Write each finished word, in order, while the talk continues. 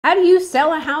How do you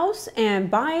sell a house and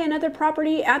buy another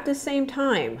property at the same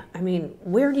time? I mean,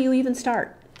 where do you even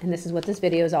start? And this is what this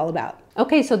video is all about.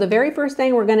 Okay, so the very first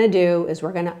thing we're gonna do is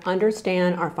we're gonna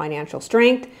understand our financial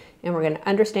strength, and we're gonna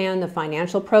understand the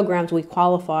financial programs we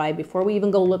qualify before we even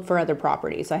go look for other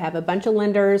properties. I have a bunch of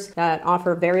lenders that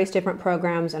offer various different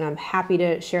programs, and I'm happy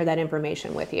to share that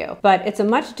information with you. But it's a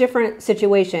much different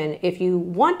situation if you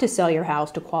want to sell your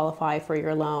house to qualify for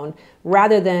your loan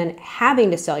rather than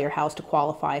having to sell your house to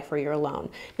qualify for your loan.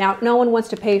 Now, no one wants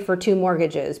to pay for 2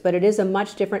 mortgages, but it is a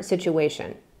much different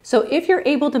situation. So if you're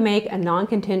able to make a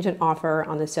non-contingent offer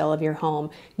on the sale of your home,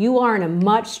 you are in a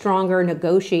much stronger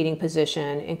negotiating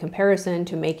position in comparison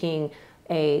to making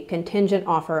a contingent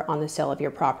offer on the sale of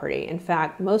your property. In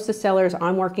fact, most of the sellers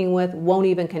I'm working with won't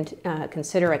even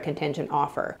consider a contingent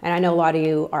offer. And I know a lot of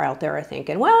you are out there are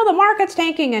thinking, well, the market's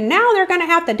tanking and now they're gonna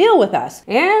have to deal with us.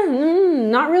 And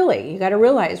not really. You gotta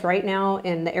realize right now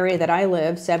in the area that I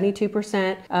live,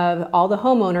 72% of all the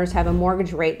homeowners have a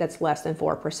mortgage rate that's less than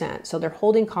 4%. So their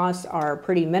holding costs are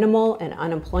pretty minimal and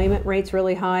unemployment rate's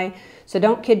really high. So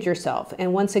don't kid yourself.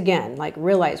 And once again, like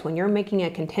realize when you're making a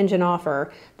contingent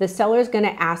offer, the seller's going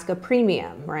to ask a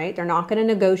premium, right? They're not going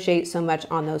to negotiate so much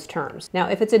on those terms. Now,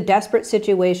 if it's a desperate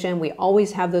situation, we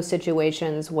always have those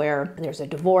situations where there's a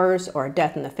divorce or a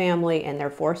death in the family and they're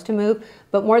forced to move.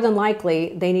 But more than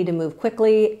likely, they need to move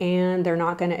quickly and they're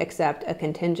not going to accept a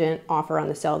contingent offer on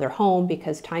the sale of their home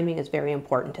because timing is very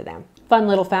important to them. Fun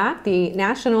little fact, the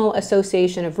National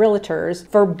Association of Realtors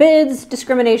forbids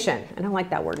discrimination. I don't like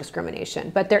that word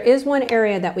discrimination, but there is one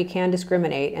area that we can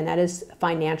discriminate, and that is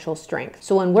financial strength.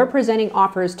 So when we're presenting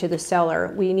offers to the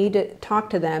seller, we need to talk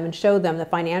to them and show them the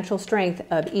financial strength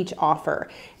of each offer.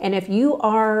 And if you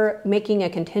are making a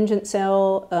contingent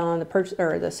sale on the purchase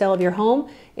or the sale of your home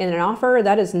in an offer,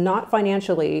 that is not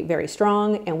financially very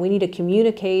strong, and we need to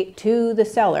communicate to the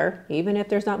seller, even if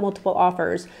there's not multiple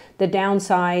offers, the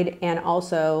downside and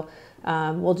also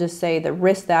we'll just say the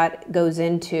risk that goes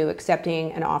into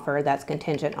accepting an offer that's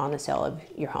contingent on the sale of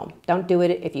your home. Don't do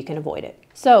it if you can avoid it.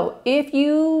 So if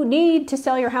you need to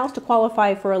sell your house to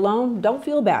qualify for a loan, don't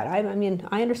feel bad. I mean,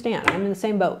 I understand. I'm in the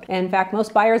same boat. In fact,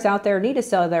 most buyers out there need to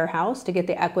sell their house to get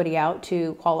the equity out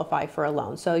to qualify for a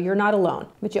loan. So you're not alone.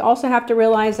 But you also have to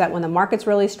realize that when the market's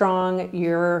really strong,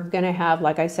 you're going to have,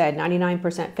 like I said,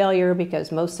 99% failure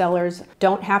because most sellers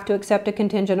don't have to accept a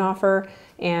contingent offer.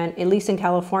 And at least in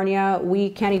California,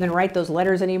 we can't even write those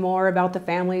letters anymore about the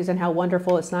families and how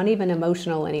wonderful. It's not even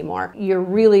emotional anymore. You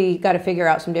really got to figure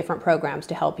out some different programs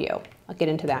to help you. I'll get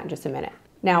into that in just a minute.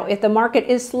 Now, if the market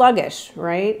is sluggish,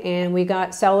 right, and we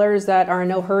got sellers that are in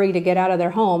no hurry to get out of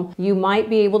their home, you might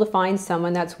be able to find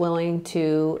someone that's willing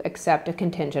to accept a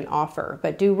contingent offer.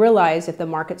 But do realize if the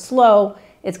market's slow,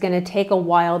 it's going to take a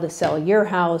while to sell your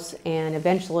house, and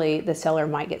eventually the seller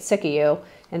might get sick of you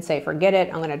and say, forget it,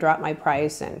 I'm going to drop my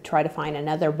price and try to find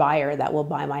another buyer that will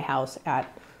buy my house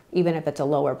at, even if it's a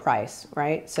lower price,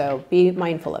 right? So be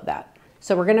mindful of that.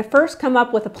 So we're going to first come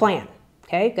up with a plan,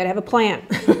 okay? Got to have a plan.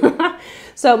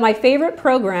 So my favorite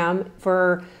program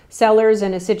for sellers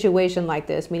in a situation like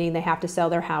this, meaning they have to sell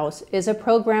their house, is a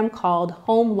program called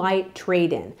Home Light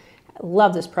Trade-In.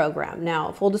 Love this program.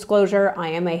 Now, full disclosure, I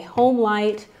am a Home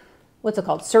Light, what's it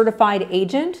called, certified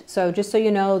agent. So just so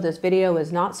you know, this video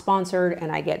is not sponsored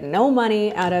and I get no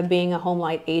money out of being a Home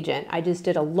Light agent. I just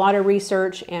did a lot of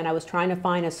research and I was trying to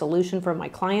find a solution for my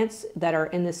clients that are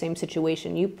in the same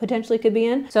situation you potentially could be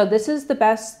in. So this is the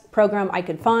best program I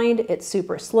could find. It's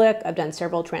super slick. I've done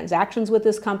several transactions with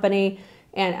this company.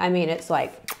 And I mean, it's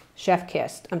like chef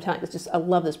kissed. I'm telling you, it's just, I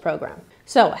love this program.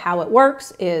 So how it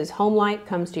works is Home Light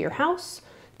comes to your house.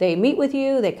 They meet with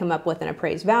you, they come up with an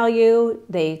appraised value,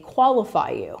 they qualify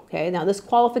you, okay? Now this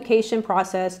qualification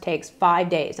process takes 5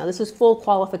 days. Now this is full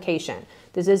qualification.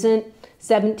 This isn't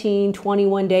 17,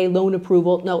 21 day loan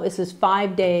approval. No, this is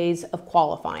 5 days of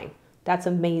qualifying. That's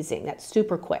amazing. That's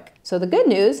super quick. So the good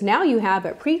news, now you have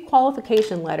a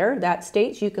pre-qualification letter that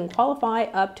states you can qualify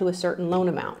up to a certain loan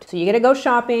amount. So you got to go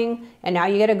shopping and now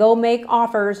you got to go make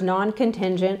offers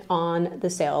non-contingent on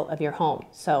the sale of your home.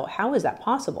 So how is that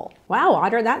possible? Wow,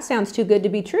 Audra, that sounds too good to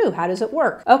be true. How does it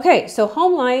work? Okay, so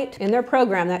Home Light in their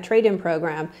program, that trade-in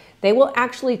program, they will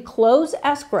actually close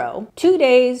escrow 2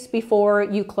 days before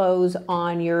you close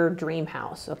on your dream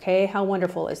house. Okay, how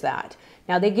wonderful is that?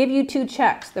 Now they give you 2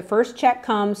 checks. The first check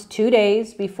comes 2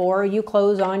 days before you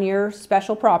close on your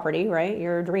special property, right?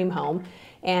 Your dream home.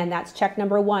 And that's check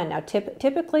number 1. Now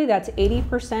typically that's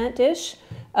 80%-ish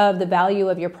of the value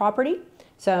of your property.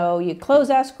 So you close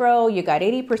escrow, you got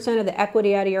 80% of the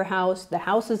equity out of your house. The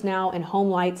house is now in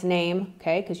HomeLight's name,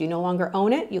 okay, because you no longer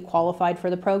own it. You qualified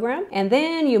for the program. And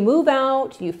then you move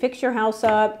out, you fix your house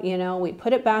up, you know, we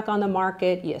put it back on the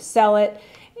market, you sell it,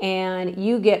 and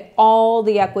you get all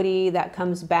the equity that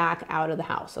comes back out of the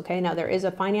house, okay? Now there is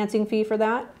a financing fee for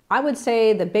that. I would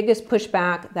say the biggest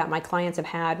pushback that my clients have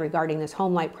had regarding this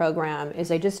HomeLight program is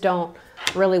they just don't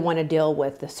really want to deal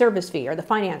with the service fee or the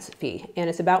finance fee, and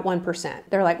it's about 1%.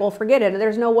 They're like, well, forget it.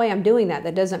 There's no way I'm doing that.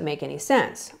 That doesn't make any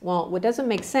sense. Well, what doesn't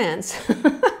make sense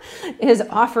is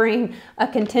offering a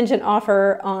contingent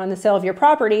offer on the sale of your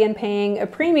property and paying a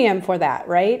premium for that,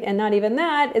 right? And not even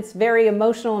that, it's very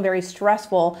emotional and very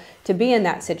stressful to be in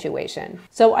that situation.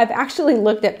 So I've actually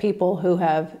looked at people who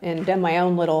have, and done my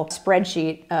own little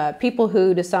spreadsheet, people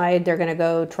who decide they're gonna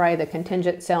go try the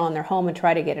contingent sale on their home and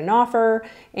try to get an offer,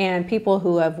 and people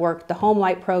who have worked the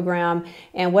HomeLight program.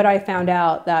 And what I found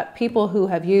out that people who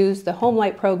have used the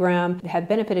HomeLight program have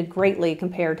benefited greatly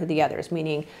compared to the others,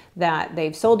 meaning that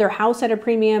they've sold their house at a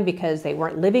premium because they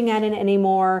weren't living at it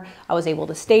anymore. I was able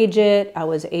to stage it. I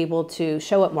was able to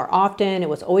show it more often. It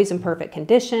was always in perfect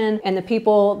condition. And the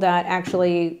people that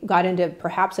actually got into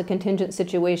perhaps a contingent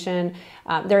situation,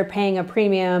 they're paying a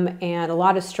premium and a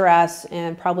lot of stress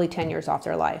and probably 10 years off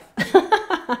their life.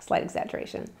 Slight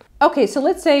exaggeration. Okay, so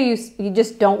let's say you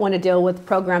just don't want to deal with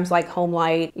programs like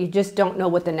HomeLight. You just don't know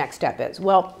what the next step is.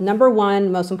 Well, number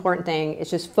one, most important thing is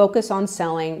just focus on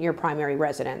selling your primary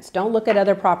residence. Don't look at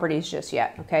other properties just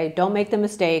yet, okay? Don't make the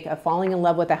mistake of falling in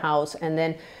love with a house and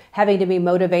then having to be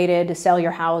motivated to sell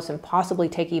your house and possibly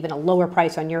take even a lower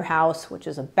price on your house, which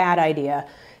is a bad idea,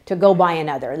 to go buy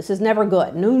another. This is never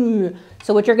good. No.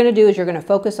 So what you're going to do is you're going to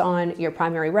focus on your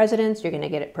primary residence. You're going to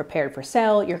get it prepared for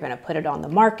sale. You're going to put it on the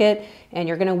market, and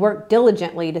you're going to work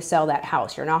diligently to sell that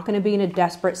house. You're not going to be in a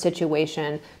desperate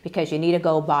situation because you need to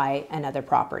go buy another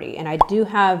property. And I do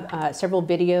have several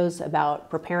videos about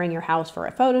preparing your house for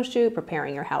a photo shoot,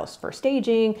 preparing your house for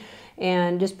staging,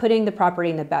 and just putting the property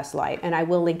in the best light. And I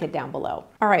will link it down below.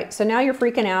 All right, so now you're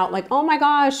freaking out like, oh my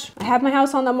gosh, I have my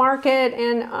house on the market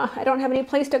and I don't have any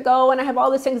place to go and I have all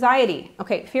this anxiety.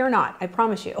 Okay, fear not, I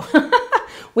promise you.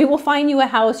 We will find you a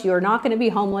house. You are not going to be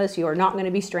homeless. You are not going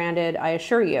to be stranded, I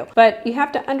assure you. But you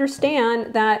have to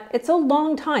understand that it's a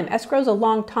long time. Escrow is a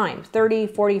long time, 30,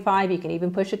 45, you can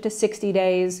even push it to 60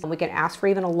 days. We can ask for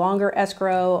even a longer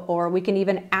escrow, or we can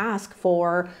even ask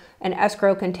for an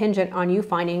escrow contingent on you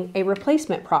finding a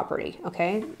replacement property,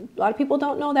 okay? A lot of people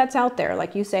don't know that's out there.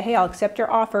 Like you say, hey, I'll accept your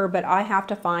offer, but I have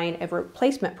to find a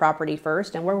replacement property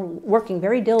first, and we're working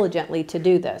very diligently to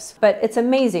do this. But it's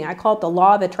amazing. I call it the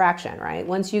law of attraction, right?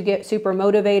 Once you get super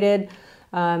motivated,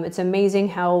 it's amazing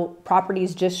how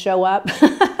properties just show up.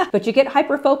 But you get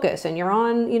hyper-focused and you're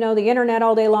on, the internet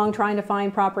all day long trying to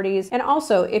find properties. And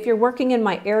also, if you're working in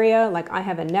my area, like I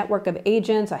have a network of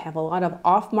agents, I have a lot of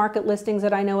off-market listings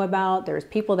that I know about. There's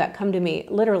people that come to me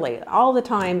literally all the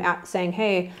time saying,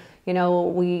 hey,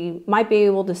 we might be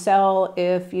able to sell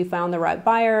if you found the right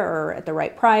buyer or at the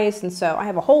right price. And so I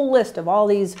have a whole list of all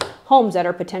these homes that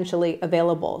are potentially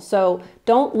available. So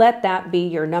don't let that be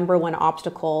your number one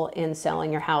obstacle in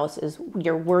selling your house, is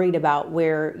you're worried about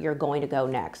where you're going to go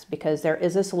next, because there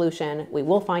is a solution. We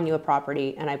will find you a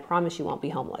property, and I promise you won't be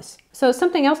homeless. So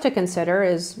something else to consider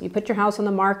is you put your house on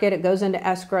the market, it goes into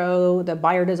escrow, the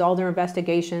buyer does all their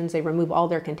investigations, they remove all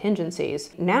their contingencies.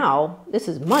 Now, this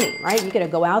is money, right? You got to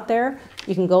go out there,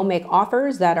 you can go make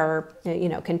offers that are,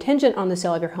 contingent on the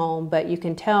sale of your home, but you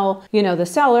can tell, the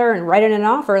seller and write in an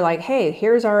offer like, hey,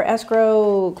 here's our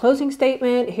escrow closing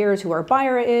statement, here's who our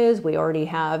buyer is, we already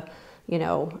have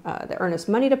the earnest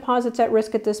money deposits at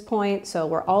risk at this point, so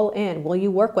we're all in. Will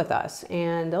you work with us?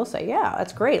 And they'll say, yeah,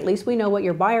 that's great. At least we know what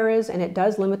your buyer is, and it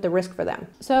does limit the risk for them.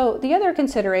 So the other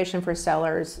consideration for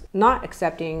sellers not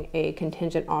accepting a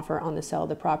contingent offer on the sale of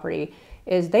the property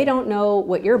is they don't know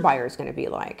what your buyer is going to be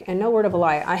like. And no word of a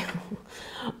lie,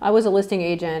 I was a listing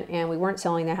agent and we weren't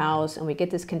selling the house, and we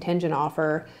get this contingent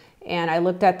offer. And I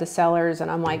looked at the sellers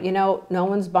and I'm like, no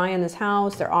one's buying this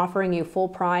house. They're offering you full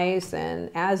price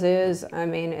and as is. I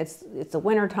mean, it's the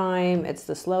winter time. It's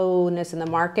the slowness in the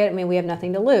market. I mean, we have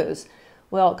nothing to lose.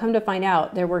 Well, come to find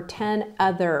out, there were 10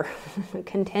 other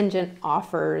contingent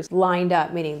offers lined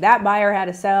up, meaning that buyer had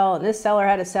to sell and this seller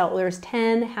had to sell. There's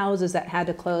 10 houses that had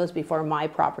to close before my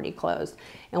property closed.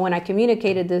 And when I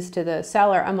communicated this to the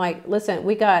seller, I'm like, listen,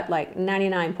 we got like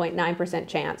 99.9%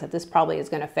 chance that this probably is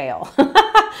going to fail.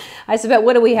 I said, but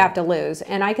what do we have to lose?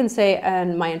 And I can say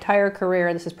in my entire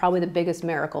career, this is probably the biggest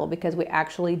miracle, because we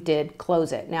actually did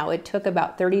close it. Now, it took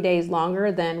about 30 days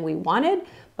longer than we wanted,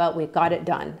 but we got it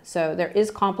done. So there is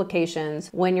complications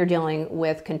when you're dealing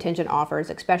with contingent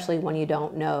offers, especially when you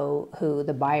don't know who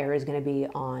the buyer is going to be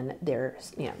on their,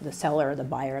 the seller or the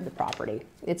buyer of the property.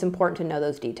 It's important to know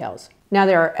those details. Now,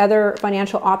 there are other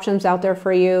financial options out there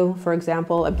for you. For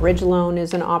example, a bridge loan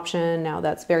is an option. Now,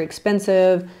 that's very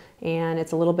expensive and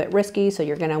it's a little bit risky, so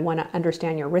you're going to want to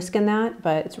understand your risk in that.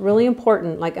 But it's really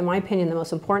important, like in my opinion, the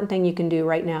most important thing you can do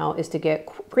right now is to get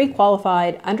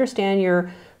pre-qualified, understand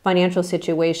your financial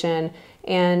situation,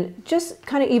 and just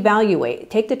kind of evaluate.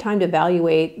 Take the time to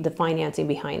evaluate the financing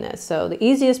behind this. So the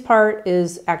easiest part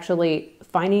is actually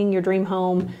finding your dream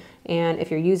home. And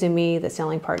if you're using me, the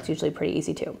selling part's usually pretty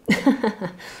easy too.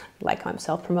 Like I'm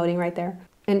self-promoting right there.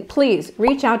 And please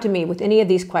reach out to me with any of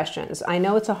these questions. I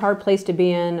know it's a hard place to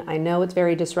be in. I know it's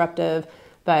very disruptive,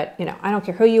 but I don't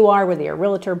care who you are, whether you're a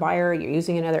realtor, buyer, you're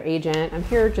using another agent, I'm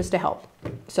here just to help.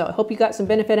 So I hope you got some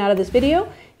benefit out of this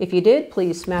video. If you did,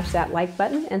 please smash that like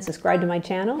button and subscribe to my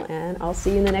channel, and I'll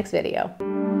see you in the next video.